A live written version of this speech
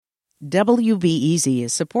WBEZ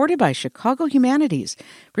is supported by Chicago Humanities,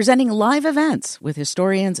 presenting live events with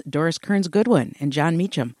historians Doris Kearns-Goodwin and John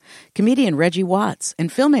Meacham, comedian Reggie Watts, and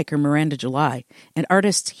filmmaker Miranda July, and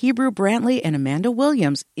artists Hebrew Brantley and Amanda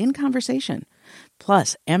Williams in conversation.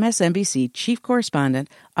 Plus, MSNBC chief correspondent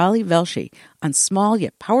Ali Velshi on small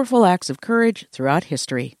yet powerful acts of courage throughout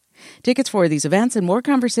history. Tickets for these events and more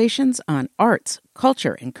conversations on arts,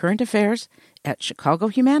 culture, and current affairs at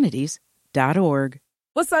chicagohumanities.org.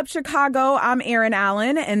 What's up, Chicago? I'm Erin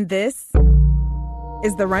Allen, and this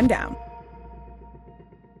is The Rundown.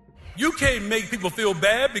 You can't make people feel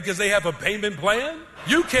bad because they have a payment plan.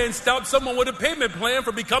 You can't stop someone with a payment plan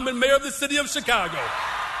from becoming mayor of the city of Chicago.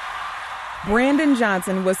 Brandon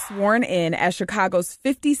Johnson was sworn in as Chicago's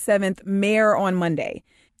 57th mayor on Monday.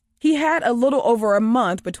 He had a little over a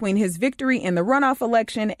month between his victory in the runoff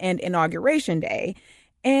election and Inauguration Day.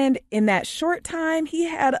 And in that short time, he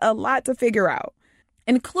had a lot to figure out,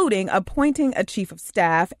 including appointing a chief of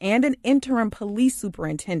staff and an interim police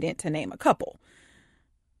superintendent, to name a couple.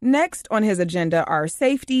 Next on his agenda are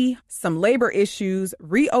safety, some labor issues,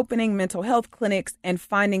 reopening mental health clinics, and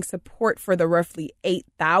finding support for the roughly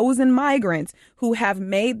 8,000 migrants who have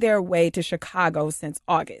made their way to Chicago since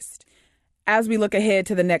August. As we look ahead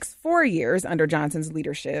to the next 4 years under Johnson's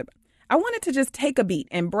leadership, I wanted to just take a beat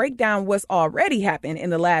and break down what's already happened in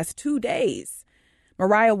the last 2 days.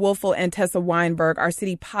 Mariah Woelfel and Tessa Weinberg are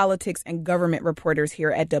city politics and government reporters here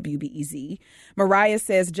at WBEZ. Mariah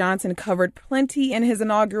says Johnson covered plenty in his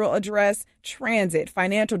inaugural address: transit,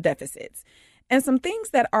 financial deficits, and some things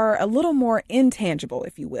that are a little more intangible,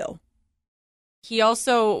 if you will. He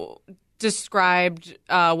also described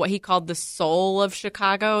what he called the soul of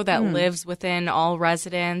Chicago that lives within all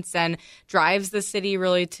residents and drives the city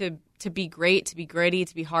really to be great, to be gritty,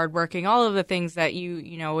 to be hardworking, all of the things that you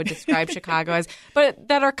would describe Chicago as, but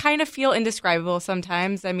that are kind of feel indescribable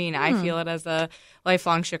sometimes. I mean, I feel it as a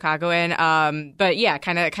lifelong Chicagoan. But yeah,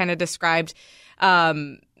 kind of described,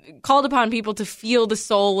 called upon people to feel the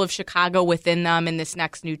soul of Chicago within them in this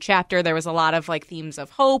next new chapter. There was a lot of themes of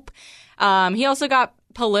hope. He also got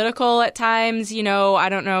political at times. I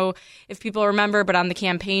don't know if people remember, but on the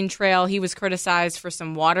campaign trail, he was criticized for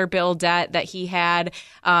some water bill debt that he had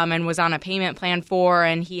and was on a payment plan for.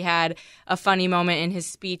 And he had a funny moment in his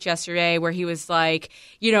speech yesterday where he was like,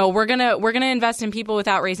 we're gonna invest in people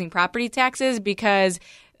without raising property taxes because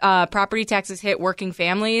property taxes hit working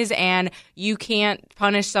families, and you can't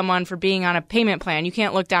punish someone for being on a payment plan. You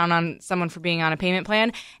can't look down on someone for being on a payment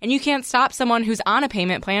plan, and you can't stop someone who's on a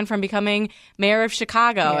payment plan from becoming mayor of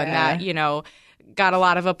Chicago. Yeah. And that, got a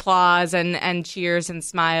lot of applause and cheers and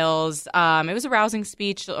smiles. It was a rousing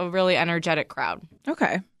speech, a really energetic crowd.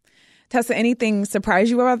 Okay. Tessa, anything surprise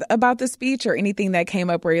you about the speech, or anything that came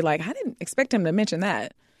up where you're like, I didn't expect him to mention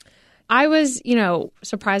that? I was,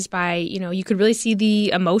 surprised by, you could really see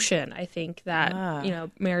the emotion, I think, that,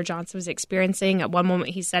 Mayor Johnson was experiencing. At one moment,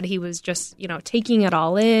 he said he was just, taking it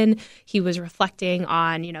all in. He was reflecting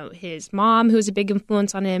on, his mom, who was a big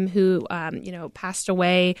influence on him, who, passed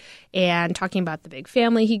away, and talking about the big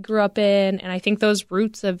family he grew up in. And I think those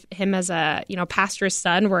roots of him as a, pastor's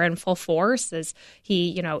son were in full force as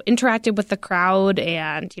he, interacted with the crowd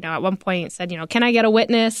and, at one point said, can I get a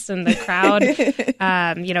witness? And the crowd,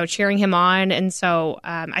 cheering him on. And so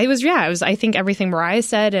I think everything Mariah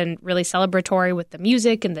said, and really celebratory with the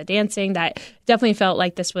music and the dancing, that definitely felt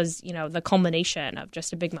like this was, the culmination of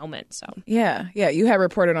just a big moment. So yeah. You had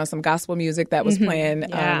reported on some gospel music that was playing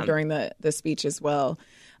during the speech as well.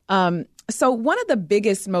 So one of the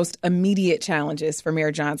biggest, most immediate challenges for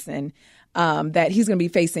Mayor Johnson that he's going to be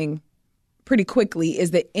facing pretty quickly is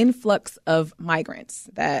the influx of migrants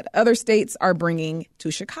that other states are bringing to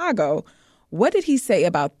Chicago. What did he say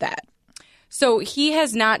about that? So he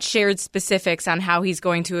has not shared specifics on how he's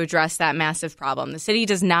going to address that massive problem. The city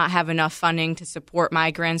does not have enough funding to support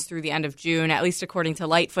migrants through the end of June, at least according to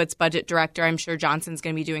Lightfoot's budget director. I'm sure Johnson's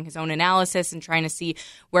going to be doing his own analysis and trying to see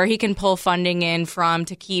where he can pull funding in from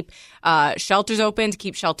to keep shelters open, to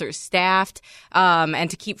keep shelters staffed, and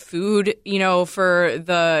to keep food, for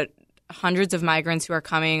the hundreds of migrants who are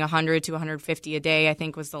coming, 100 to 150 a day, I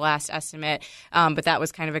think was the last estimate. But that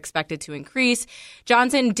was kind of expected to increase.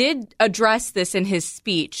 Johnson did address this in his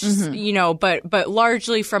speech, but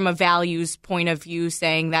largely from a values point of view,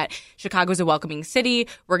 saying that Chicago's a welcoming city.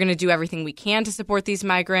 We're going to do everything we can to support these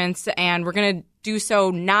migrants, and we're going to do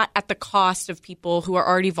so not at the cost of people who are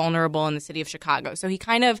already vulnerable in the city of Chicago. So he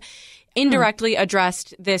kind of indirectly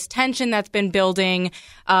addressed this tension that's been building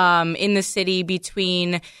in the city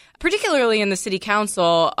between, particularly in the city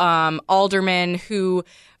council, aldermen who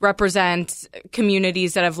represent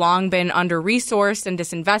communities that have long been under-resourced and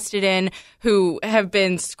disinvested in, who have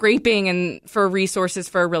been scraping for resources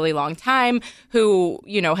for a really long time, who,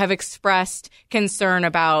 have expressed concern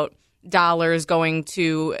about dollars going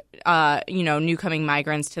to, new coming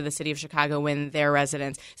migrants to the city of Chicago when they're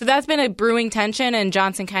residents. So that's been a brewing tension, and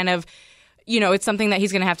Johnson kind of, it's something that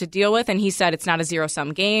he's going to have to deal with. And he said it's not a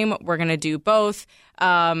zero-sum game. We're going to do both.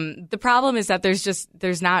 The problem is that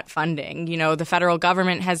there's not funding. The federal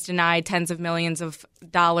government has denied tens of millions of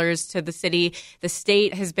dollars to the city. The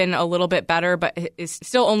state has been a little bit better, but is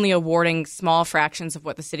still only awarding small fractions of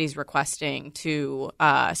what the city's requesting to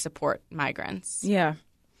support migrants. Yeah.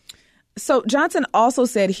 So Johnson also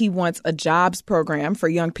said he wants a jobs program for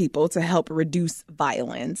young people to help reduce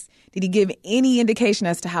violence. Did he give any indication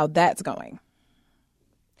as to how that's going?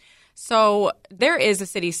 So there is a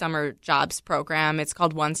city summer jobs program. It's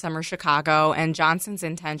called One Summer Chicago, and Johnson's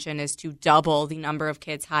intention is to double the number of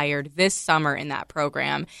kids hired this summer in that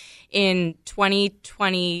program. In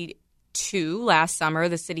 2022, last summer,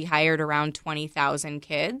 the city hired around 20,000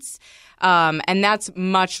 kids. And that's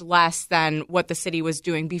much less than what the city was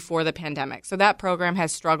doing before the pandemic. So that program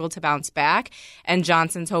has struggled to bounce back, and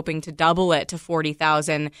Johnson's hoping to double it to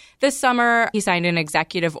 40,000 this summer. He signed an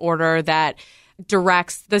executive order that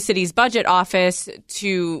directs the city's budget office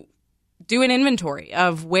to do an inventory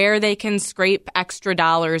of where they can scrape extra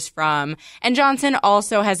dollars from. And Johnson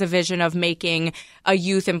also has a vision of making a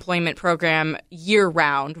youth employment program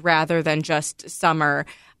year-round rather than just summer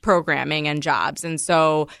programming and jobs. And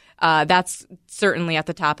so that's certainly at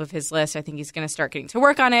the top of his list. I think he's going to start getting to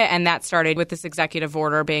work on it. And that started with this executive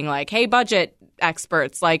order being like, hey, budget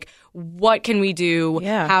experts, like, what can we do?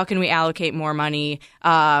 Yeah. How can we allocate more money?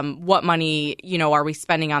 What money, are we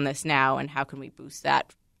spending on this now? And how can we boost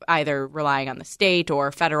that, either relying on the state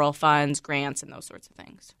or federal funds, grants, and those sorts of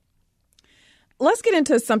things? Let's get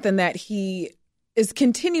into something that he is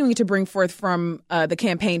continuing to bring forth from the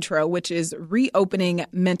campaign trail, which is reopening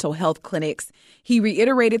mental health clinics. He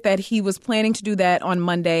reiterated that he was planning to do that on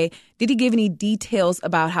Monday. Did he give any details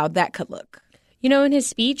about how that could look? In his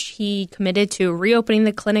speech, he committed to reopening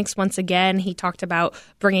the clinics once again. He talked about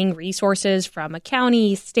bringing resources from a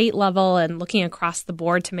county, state level, and looking across the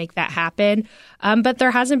board to make that happen. But there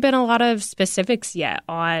hasn't been a lot of specifics yet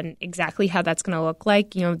on exactly how that's going to look like.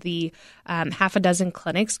 The half a dozen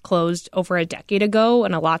clinics closed over a decade ago,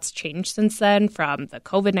 and a lot's changed since then, from the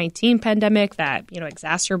COVID-19 pandemic that,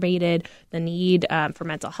 exacerbated the need for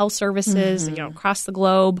mental health services, across the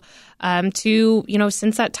globe, to,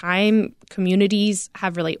 since that time, communities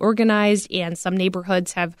have really organized, and some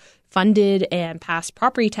neighborhoods have funded and passed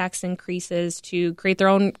property tax increases to create their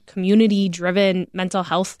own community-driven mental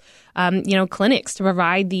health, clinics to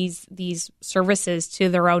provide these services to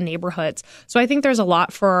their own neighborhoods. So I think there's a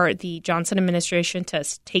lot for the Johnson administration to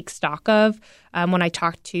take stock of. When I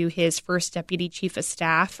talked to his first deputy chief of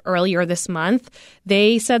staff earlier this month,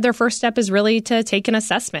 they said their first step is really to take an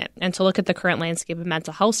assessment and to look at the current landscape of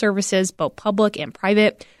mental health services, both public and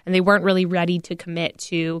private. And they weren't really ready to commit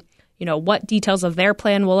to what details of their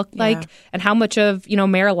plan will look like and how much of,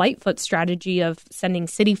 Mayor Lightfoot's strategy of sending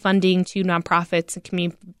city funding to nonprofits and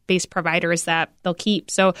community-based providers that they'll keep.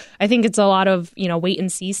 So I think it's a lot of, wait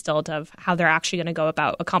and see still of how they're actually going to go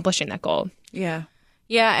about accomplishing that goal. Yeah.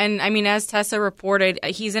 Yeah, and as Tessa reported,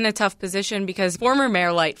 he's in a tough position because former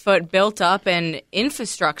Mayor Lightfoot built up an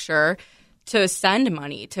infrastructure to send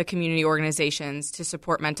money to community organizations to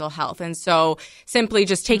support mental health. And so simply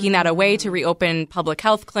just taking that away to reopen public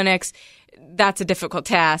health clinics, that's a difficult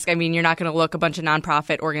task. You're not going to look a bunch of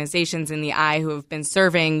nonprofit organizations in the eye who have been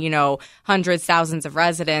serving, hundreds, thousands of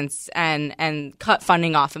residents and cut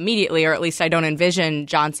funding off immediately, or at least I don't envision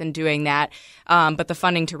Johnson doing that. But the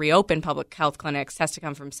funding to reopen public health clinics has to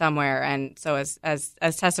come from somewhere. And so as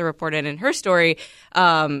Tessa reported in her story,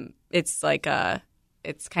 it's like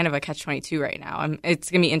it's kind of a catch-22 right now. It's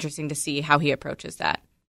going to be interesting to see how he approaches that.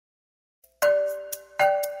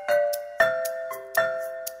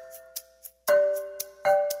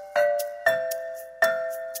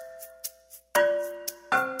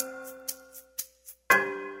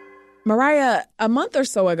 Mariah, a month or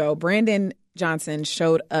so ago, Brandon Johnson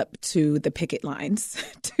showed up to the picket lines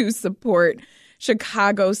to support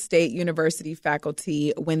Chicago State University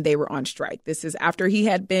faculty when they were on strike. This is after he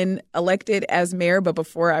had been elected as mayor, but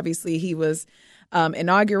before, obviously, he was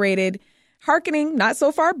inaugurated, hearkening not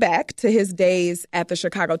so far back to his days at the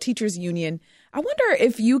Chicago Teachers Union. I wonder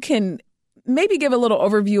if you can maybe give a little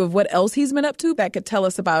overview of what else he's been up to that could tell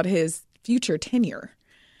us about his future tenure.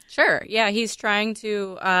 Sure. Yeah, he's trying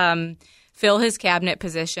to fill his cabinet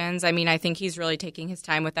positions. I mean, I think he's really taking his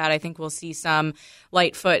time with that. I think we'll see some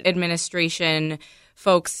Lightfoot administration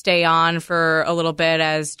folks stay on for a little bit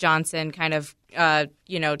as Johnson kind of,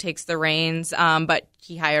 takes the reins. But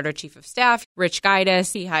he hired a chief of staff, Rich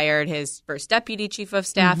Guidas. He hired his first deputy chief of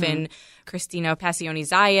staff in Christina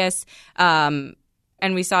Passioni-Zayas.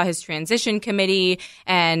 And we saw his transition committee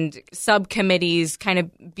and subcommittees kind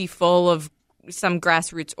of be full of some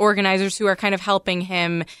grassroots organizers who are kind of helping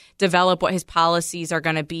him develop what his policies are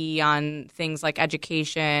going to be on things like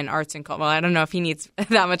education, arts and culture. Well, I don't know if he needs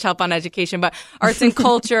that much help on education, but arts and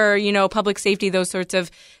culture, public safety, those sorts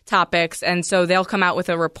of topics. And so they'll come out with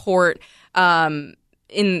a report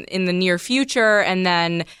in the near future, and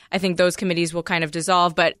then I think those committees will kind of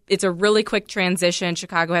dissolve. But it's a really quick transition.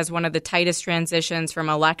 Chicago has one of the tightest transitions from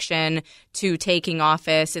election to taking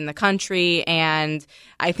office in the country, and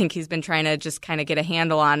I think he's been trying to just kind of get a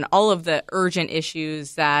handle on all of the urgent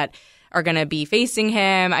issues that are going to be facing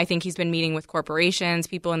him. I think he's been meeting with corporations,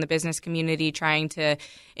 people in the business community, trying to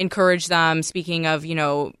encourage them. Speaking of,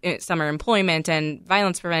 summer employment and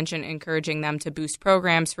violence prevention, encouraging them to boost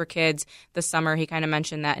programs for kids this summer. He kind of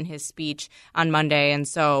mentioned that in his speech on Monday. And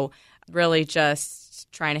so really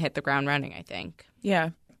just trying to hit the ground running, I think. Yeah.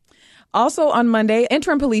 Also on Monday,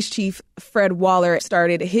 interim police chief Fred Waller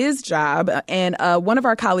started his job, and one of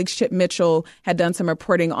our colleagues, Chip Mitchell, had done some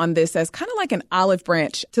reporting on this as kind of like an olive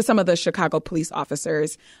branch to some of the Chicago police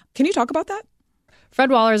officers. Can you talk about that? Fred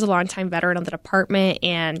Waller is a longtime veteran of the department,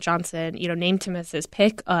 and Johnson, named him as his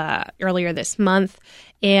pick earlier this month.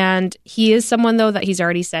 And he is someone, though, that he's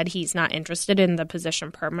already said he's not interested in the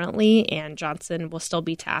position permanently, and Johnson will still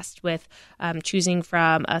be tasked with choosing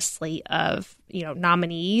from a slate of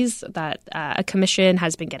nominees that a commission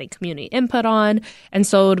has been getting community input on. And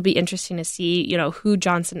so it'll be interesting to see, who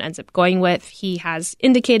Johnson ends up going with. He has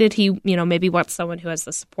indicated he, maybe wants someone who has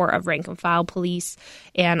the support of rank and file police,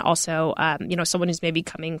 and also, someone who's maybe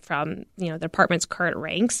coming from, the department's current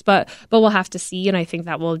ranks. But we'll have to see. And I think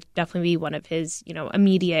that will definitely be one of his,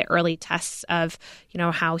 immediate early tests of,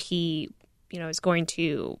 how he, is going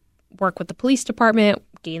to work with the police department,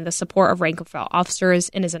 gain the support of rank and file officers.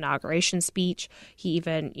 In his inauguration speech, he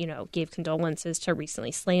even, gave condolences to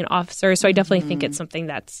recently slain officers. So I definitely think it's something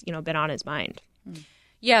that's, been on his mind.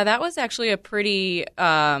 Yeah, that was actually a pretty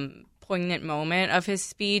poignant moment of his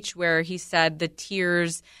speech where he said the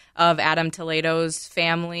tears of Adam Toledo's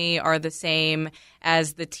family are the same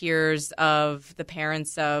as the tears of the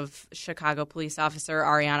parents of Chicago police officer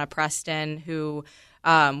Ariana Preston, who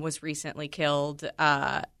was recently killed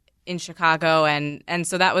in Chicago. And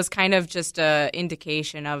so that was kind of just an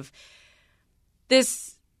indication of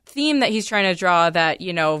this theme that he's trying to draw that,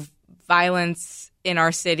 violence in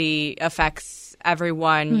our city affects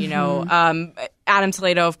everyone. Adam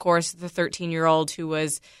Toledo, of course, the 13-year-old who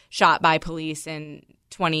was shot by police in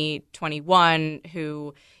 2021,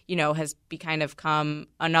 who, has become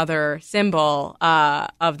another symbol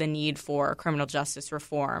of the need for criminal justice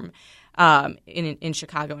reform in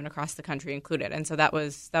Chicago and across the country included. And so that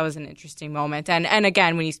was an interesting moment. And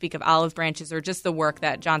again, when you speak of olive branches or just the work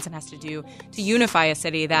that Johnson has to do to unify a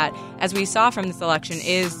city that, as we saw from this election,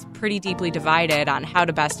 is pretty deeply divided on how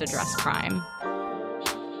to best address crime.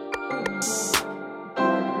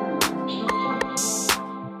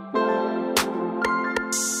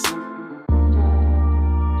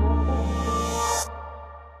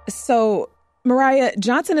 So, Mariah,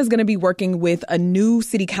 Johnson is going to be working with a new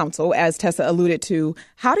city council, as Tessa alluded to.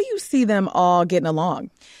 How do you see them all getting along?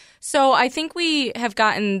 So I think we have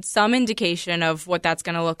gotten some indication of what that's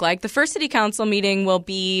going to look like. The first city council meeting will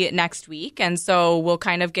be next week, and so we'll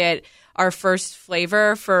kind of get our first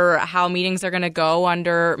flavor for how meetings are going to go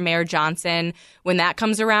under Mayor Johnson when that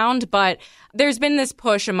comes around. But there's been this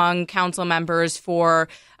push among council members for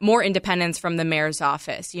more independence from the mayor's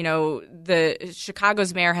office. The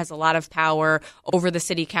Chicago's mayor has a lot of power over the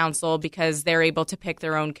city council because they're able to pick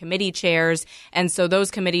their own committee chairs. And so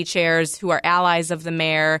those committee chairs who are allies of the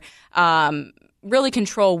mayor really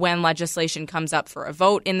control when legislation comes up for a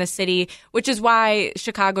vote in the city, which is why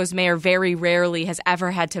Chicago's mayor very rarely has ever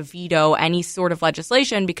had to veto any sort of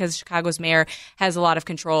legislation, because Chicago's mayor has a lot of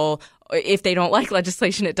control. If they don't like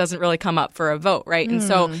legislation, it doesn't really come up for a vote, right? And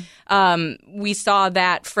so we saw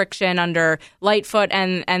that friction under Lightfoot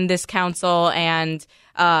and this council, and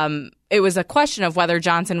it was a question of whether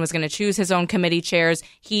Johnson was going to choose his own committee chairs.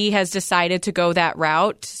 He has decided to go that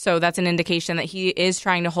route. So that's an indication that he is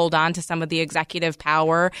trying to hold on to some of the executive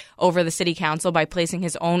power over the city council by placing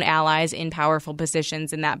his own allies in powerful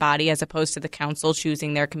positions in that body, as opposed to the council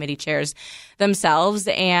choosing their committee chairs themselves.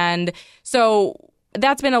 And so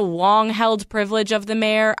that's been a long-held privilege of the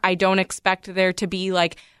mayor. I don't expect there to be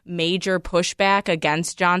like major pushback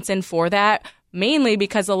against Johnson for that, mainly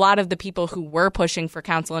because a lot of the people who were pushing for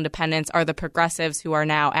council independence are the progressives who are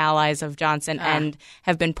now allies of Johnson and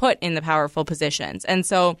have been put in the powerful positions. And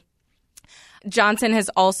so Johnson has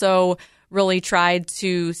also really tried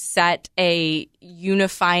to set a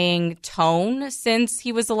unifying tone since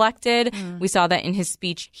he was elected. We saw that in his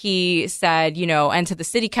speech. He said, and to the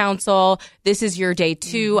city council, this is your day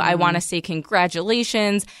too. I want to say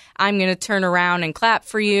congratulations. I'm going to turn around and clap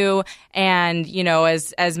for you. And,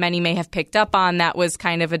 as many may have picked up on, that was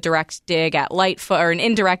kind of a direct dig at Lightfoot, or an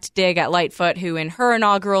indirect dig at Lightfoot, who in her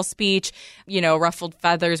inaugural speech, ruffled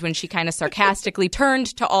feathers when she kind of sarcastically turned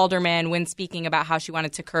to aldermen when speaking about how she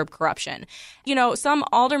wanted to curb corruption. Some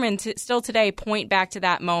aldermen still today point back to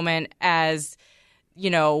that moment as,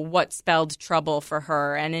 what spelled trouble for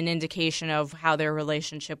her and an indication of how their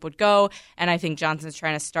relationship would go. And I think Johnson's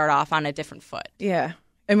trying to start off on a different foot. Yeah.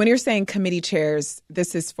 And when you're saying committee chairs,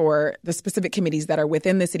 this is for the specific committees that are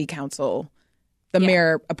within the city council. The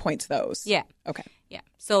mayor appoints those. Yeah. Okay. Yeah.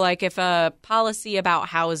 So like if a policy about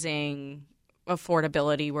housing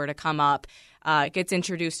affordability were to come up, it gets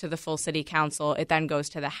introduced to the full city council. It then goes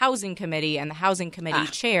to the housing committee, and the housing committee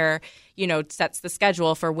chair, sets the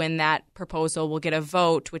schedule for when that proposal will get a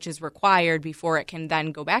vote, which is required before it can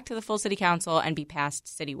then go back to the full city council and be passed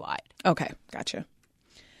citywide. Okay, gotcha.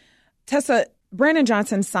 Tessa, Brandon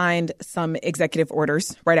Johnson signed some executive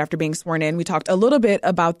orders right after being sworn in. We talked a little bit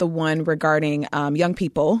about the one regarding young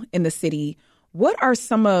people in the city. What are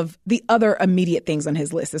some of the other immediate things on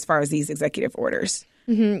his list as far as these executive orders?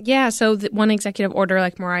 Yeah, so one executive order,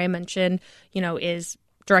 like Mariah mentioned, is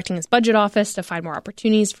directing his budget office to find more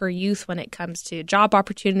opportunities for youth when it comes to job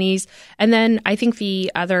opportunities. And then I think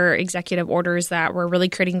the other executive orders that were really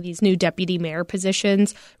creating these new deputy mayor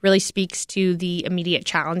positions really speaks to the immediate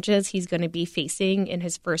challenges he's going to be facing in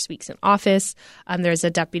his first weeks in office. There's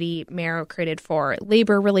a deputy mayor created for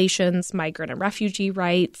labor relations, migrant and refugee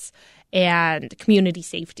rights, and community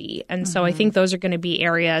safety. And so I think those are going to be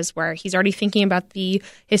areas where he's already thinking about the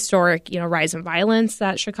historic, rise in violence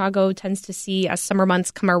that Chicago tends to see as summer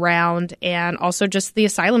months come around, and also just the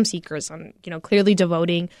asylum seekers on, clearly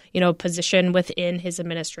devoting, a position within his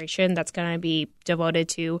administration that's going to be devoted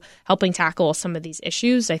to helping tackle some of these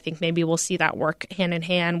issues. I think maybe we'll see that work hand in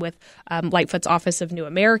hand with Lightfoot's Office of New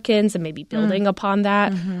Americans and maybe building upon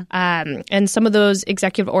that. And some of those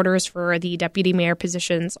executive orders for the deputy mayor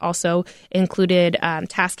positions also included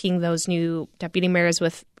tasking those new deputy mayors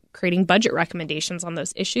with creating budget recommendations on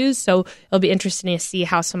those issues. So it'll be interesting to see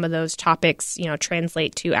how some of those topics,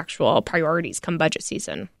 translate to actual priorities come budget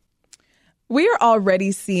season. We are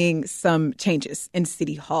already seeing some changes in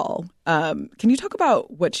City Hall. Can you talk about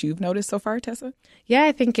what you've noticed so far, Tessa? Yeah,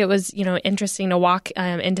 I think it was, interesting to walk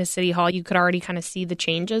into City Hall. You could already kind of see the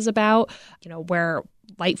changes about, where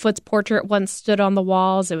Lightfoot's portrait once stood on the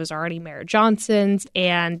walls. It was already Mayor Johnson's.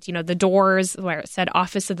 And, the doors where it said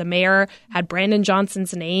Office of the Mayor had Brandon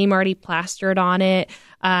Johnson's name already plastered on it.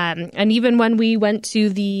 And even when we went to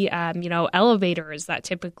the, elevators that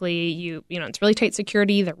typically it's really tight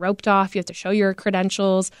security. They're roped off. You have to show your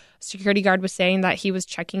credentials. Security guard was saying that he was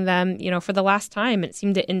checking them, for the last time. It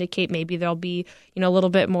seemed to indicate maybe there'll be, a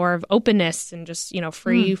little bit more of openness and just,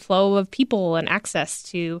 free flow of people and access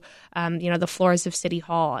to, the floors of City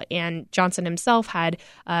Hall. And Johnson himself had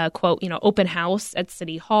a, quote, open house at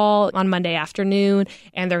City Hall on Monday afternoon.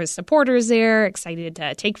 And there was supporters there excited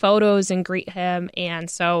to take photos and greet him. And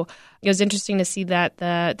so it was interesting to see that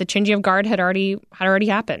the changing of guard had already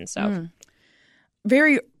happened. So.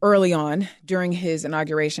 Very early on during his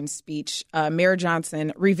inauguration speech, Mayor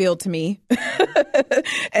Johnson revealed to me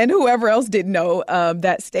and whoever else didn't know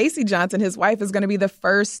that Stacey Johnson, his wife, is going to be the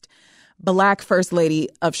first Black First Lady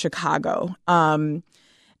of Chicago. And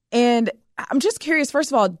I'm just curious,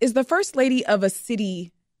 first of all, is the First Lady of a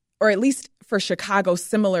city, or at least for Chicago,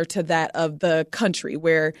 similar to that of the country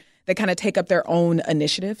where they kind of take up their own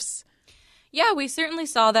initiatives? Yeah, we certainly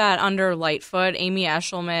saw that under Lightfoot. Amy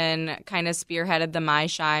Eshelman kind of spearheaded the My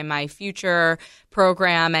Shine, My Future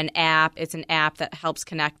program and app. It's an app that helps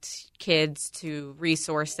connect kids to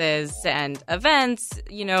resources and events,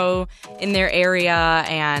 in their area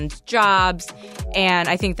and jobs. And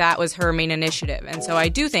I think that was her main initiative. And so I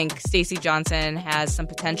do think Stacey Johnson has some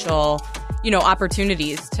potential,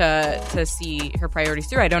 opportunities to see her priorities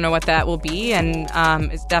through. I don't know what that will be, and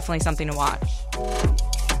it's definitely something to watch.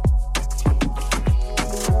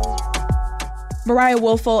 Mariah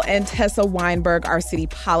Woelfel and Tessa Weinberg are city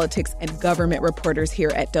politics and government reporters here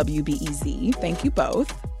at WBEZ. Thank you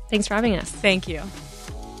both. Thanks for having us. Thank you.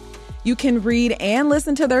 You can read and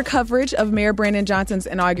listen to their coverage of Mayor Brandon Johnson's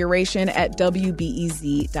inauguration at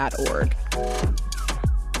WBEZ.org.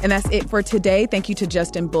 And that's it for today. Thank you to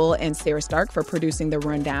Justin Bull and Sarah Stark for producing The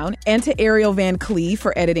Rundown, and to Ariel Van Cleve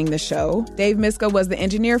for editing the show. Dave Miska was the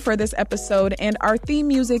engineer for this episode, and our theme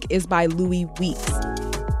music is by Louis Weeks.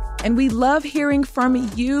 And we love hearing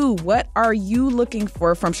from you. What are you looking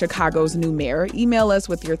for from Chicago's new mayor? Email us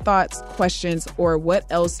with your thoughts, questions, or what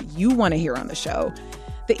else you want to hear on the show.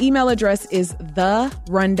 The email address is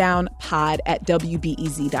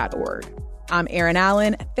therundownpod@wbez.org. I'm Erin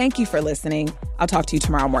Allen. Thank you for listening. I'll talk to you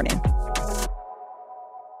tomorrow morning.